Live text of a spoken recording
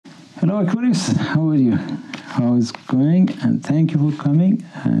Hello Aquarius, how are you? How is it going? And thank you for coming.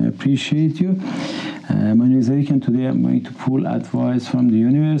 I appreciate you. My name is Eric and today I'm going to pull advice from the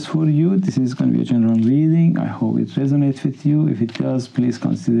universe for you. This is going to be a general reading. I hope it resonates with you. If it does, please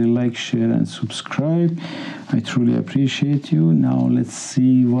consider like, share and subscribe. I truly appreciate you. Now let's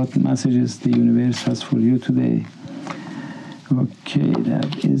see what messages the universe has for you today. Okay,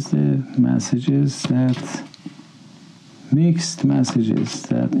 that is the messages that mixed messages.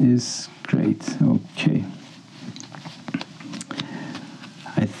 That is great. Okay.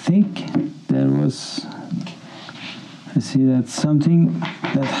 I think there was, I see that something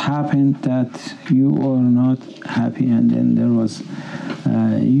that happened that you are not happy, and then there was,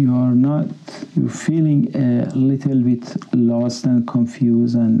 you're feeling a little bit lost and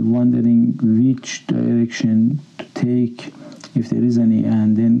confused and wondering which direction to take, if there is any,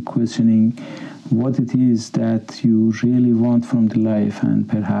 and then questioning what it is that you really want from the life, and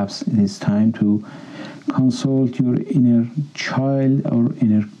perhaps it is time to consult your inner child or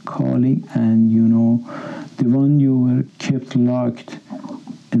inner calling, and the one you were kept locked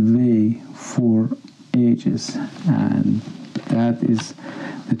away for ages, and that is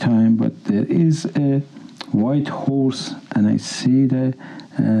the time. But there is a white horse, and I see the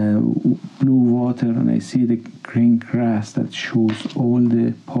blue water, and I see the green grass that shows all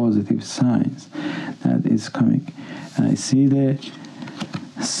the positive signs that is coming, and I see the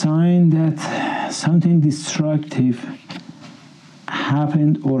sign that something destructive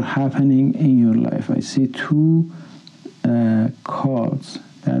happened or happening in your life. I see two cards.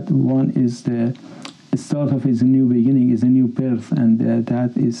 That one is the start of is a new beginning, is a new birth, and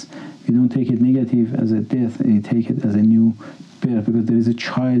that is, you don't take it negative as a death, you take it as a new birth, because there is a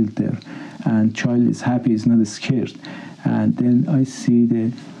child there, and child is happy, is not scared. And then I see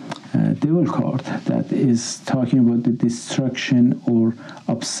the devil card that is talking about the destruction or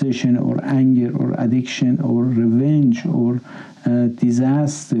obsession or anger or addiction or revenge or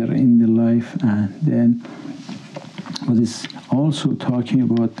disaster in the life. And then what is also talking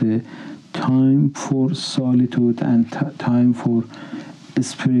about the time for solitude and time for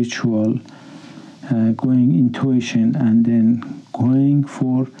spiritual going intuition, and then going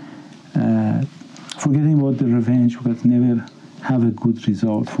for forgetting about the revenge, because never have a good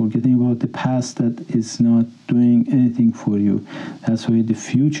result, forgetting about the past that is not doing anything for you. That's why the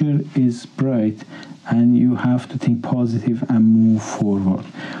future is bright, and you have to think positive and move forward.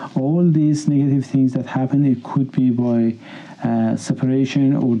 All these negative things that happen, it could be by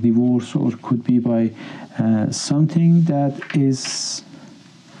separation or divorce, or could be by something that is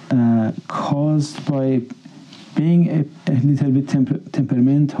caused by being a little bit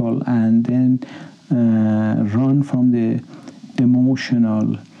temperamental, and then run from the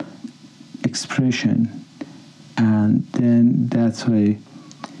emotional expression, and then that's why,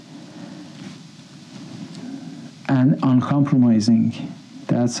 and uncompromising,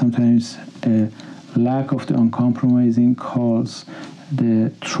 that sometimes a lack of the uncompromising causes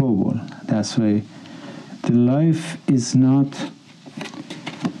the trouble. That's why the life is not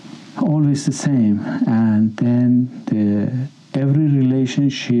always the same, and then every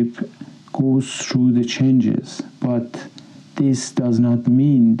relationship goes through the changes, but this does not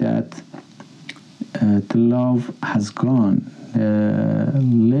mean that the love has gone.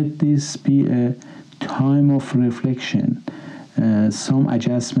 Let this be a time of reflection. Some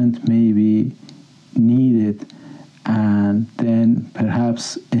adjustment may be needed, and then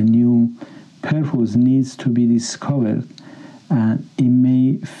perhaps a new purpose needs to be discovered. And it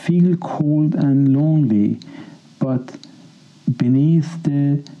may feel cold and lonely, but beneath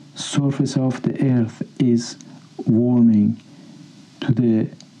the surface of the earth is warming to the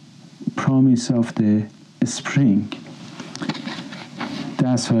promise of the spring.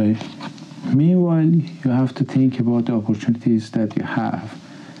 That's why, meanwhile, you have to think about the opportunities that you have,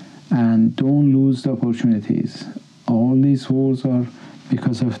 and don't lose the opportunities. All these words are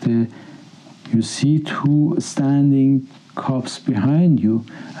because of you see two standing cups behind you,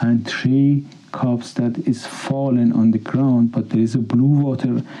 and three cups that is fallen on the ground, but there is a blue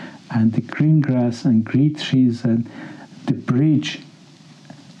water and the green grass and green trees, and the bridge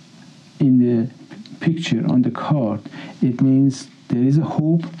in the picture on the card. It means there is a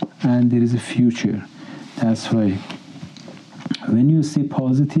hope and there is a future. That's why when you stay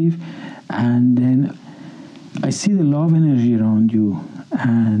positive, and then I see the love energy around you,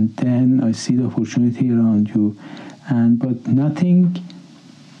 and then I see the opportunity around you, but nothing,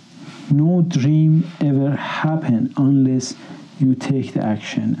 no dream ever happen unless you take the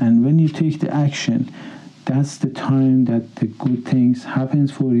action. And when you take the action, that's the time that the good things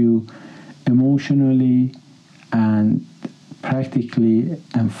happens for you emotionally and practically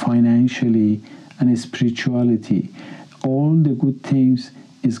and financially and spirituality. All the good things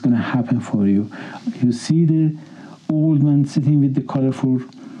is going to happen for you. You see the old man sitting with the colorful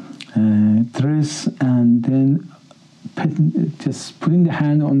dress, and then just putting the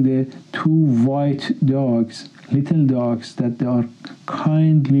hand on the two white dogs, little dogs, that they are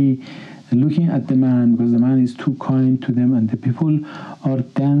kindly looking at the man because the man is too kind to them, and the people are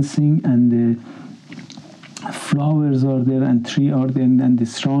dancing, and the flowers are there, and tree are there, and the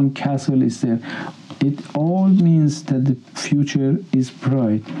strong castle is there. It all means that the future is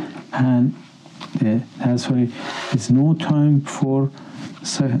bright, and that's why it's no time for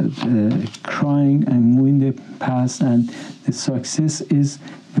crying and moving the past, and the success is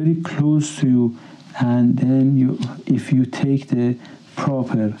very close to you. And then if you take the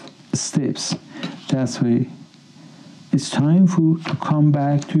proper steps, that's why it's time to come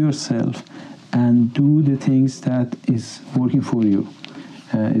back to yourself and do the things that is working for you.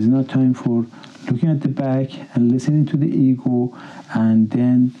 It's not time for looking at the back and listening to the ego and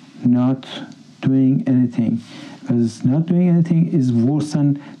then not doing anything, because not doing anything is worse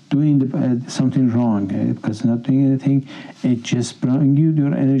than doing something wrong, because not doing anything, it just brings you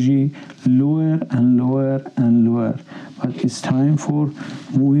your energy lower and lower and lower. But it's time for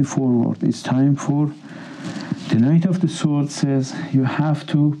moving forward. It's time for the Knight of the Sword says you have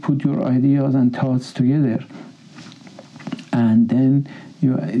to put your ideas and thoughts together, and then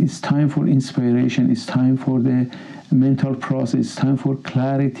it's time for inspiration. It's time for the mental process. It's time for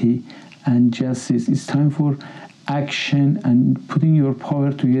clarity and justice. It's time for action and putting your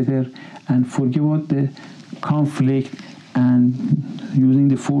power together and forget about the conflict and using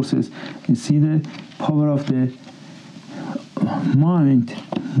the forces. You see the power of the mind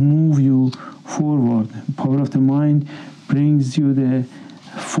move you forward. The power of the mind brings you the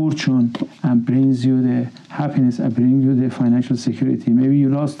fortune and brings you the happiness and brings you the financial security. Maybe you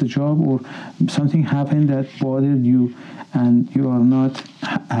lost the job or something happened that bothered you and you are not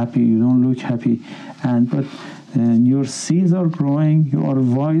happy, you don't look happy, but your seeds are growing. You are a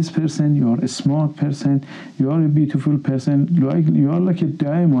wise person, you are a smart person, you are a beautiful person, you are like a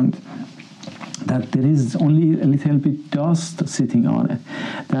diamond that there is only a little bit dust sitting on it.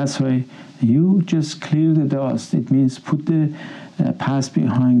 That's why you just clear the dust. It means put the past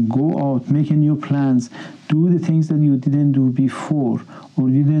behind, go out, make a new plans, do the things that you didn't do before or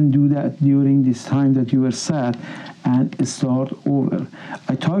you didn't do that during this time that you were sad, and start over.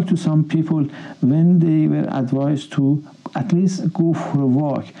 I talked to some people when they were advised to at least go for a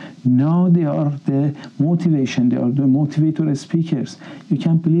walk. Now they are the motivation, they are the motivator speakers. You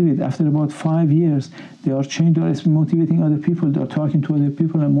can't believe it. After about 5 years, they are changed, they are motivating other people, they are talking to other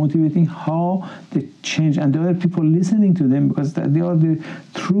people and motivating how they change, and the other people listening to them because they are the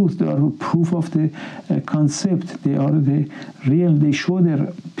truth, they are the proof of the concept, they are the real. They show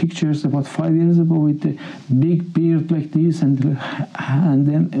their pictures about 5 years ago with the big beard like this, and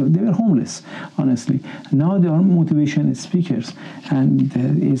then they were homeless, honestly. Now they are motivation speakers, and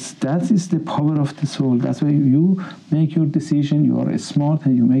that is the power of the soul. That's why you make your decision. You are smart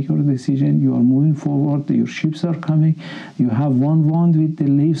and you make your decision. You are moving forward. Your ships are coming. You have one wand with the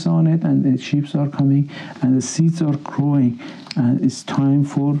leaves on it, and the ships are coming, and the seeds are growing, and it's time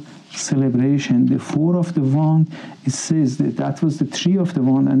for celebration. The four of the wand, it says that was the three of the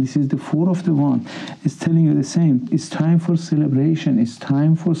wand, and this is the four of the wand. It's telling you the same. It's time for celebration. It's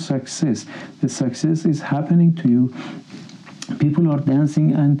time for success. The success is happening to you. People are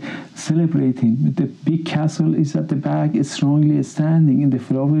dancing and celebrating. The big castle is at the back, it's strongly standing, and the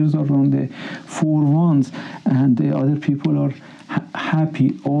flowers are on the four wands, and the other people are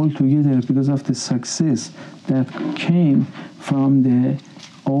happy all together because of the success that came from the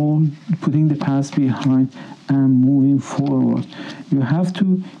all putting the past behind and moving forward. You have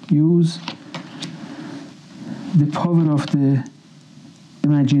to use the power of the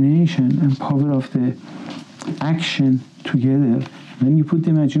imagination and power of the action together. When you put the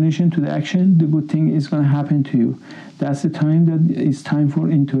imagination to the action, the good thing is going to happen to you. That's the time that it's time for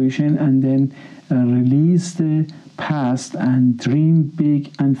intuition, and then release the past and dream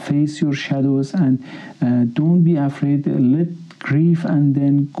big and face your shadows, and don't be afraid. Let grief and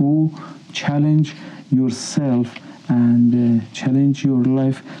then go challenge yourself and challenge your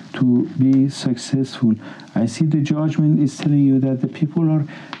life to be successful. I see the judgment is telling you that the people are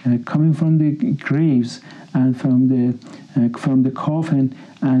coming from the graves and from the coffin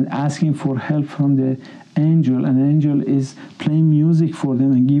and asking for help from the angel, and angel is playing music for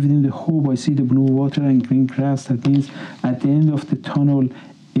them and giving them the hope. I see the blue water and green grass. That means at the end of the tunnel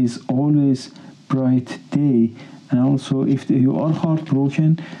is always bright day. And also if you are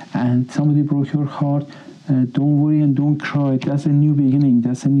heartbroken and somebody broke your heart, don't worry and don't cry. That's a new beginning.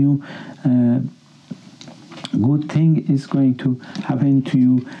 That's a new good thing is going to happen to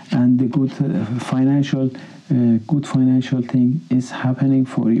you, and the good financial thing is happening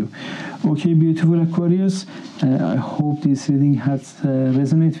for you. Okay, beautiful Aquarius, I hope this reading has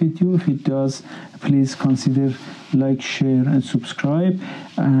resonated with you. If it does, please consider like, share and subscribe,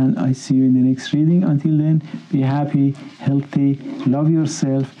 and I see you in the next reading. Until then, be happy, healthy, love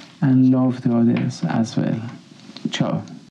yourself and love the others as well. Ciao.